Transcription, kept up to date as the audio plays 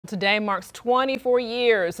Today marks 24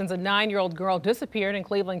 years since a 9-year-old girl disappeared in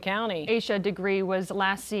Cleveland County. Asha Degree was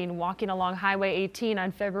last seen walking along Highway 18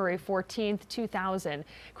 on February 14, 2000.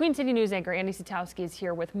 Queen City News anchor Andy Sitowski is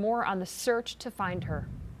here with more on the search to find her.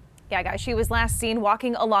 Yeah, guys, she was last seen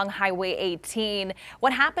walking along Highway 18.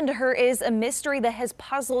 What happened to her is a mystery that has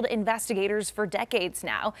puzzled investigators for decades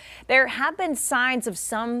now. There have been signs of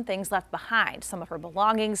some things left behind, some of her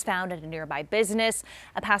belongings found at a nearby business,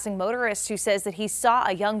 a passing motorist who says that he saw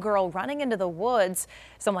a young girl running into the woods,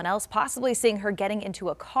 someone else possibly seeing her getting into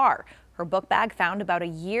a car. Her book bag found about a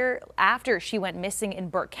year after she went missing in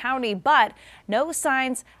Burke County, but no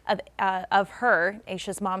signs of her.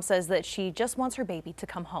 Asha's mom says that she just wants her baby to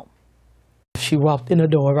come home. She walked in the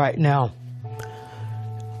door right now.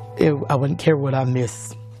 I wouldn't care what I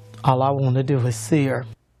miss. All I want to do is see her.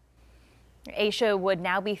 Asha would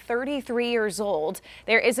now be 33 years old.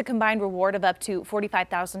 There is a combined reward of up to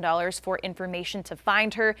 $45,000 for information to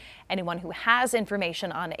find her. Anyone who has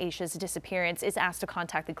information on Asha's disappearance is asked to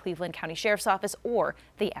contact the Cleveland County Sheriff's Office or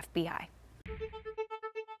the FBI.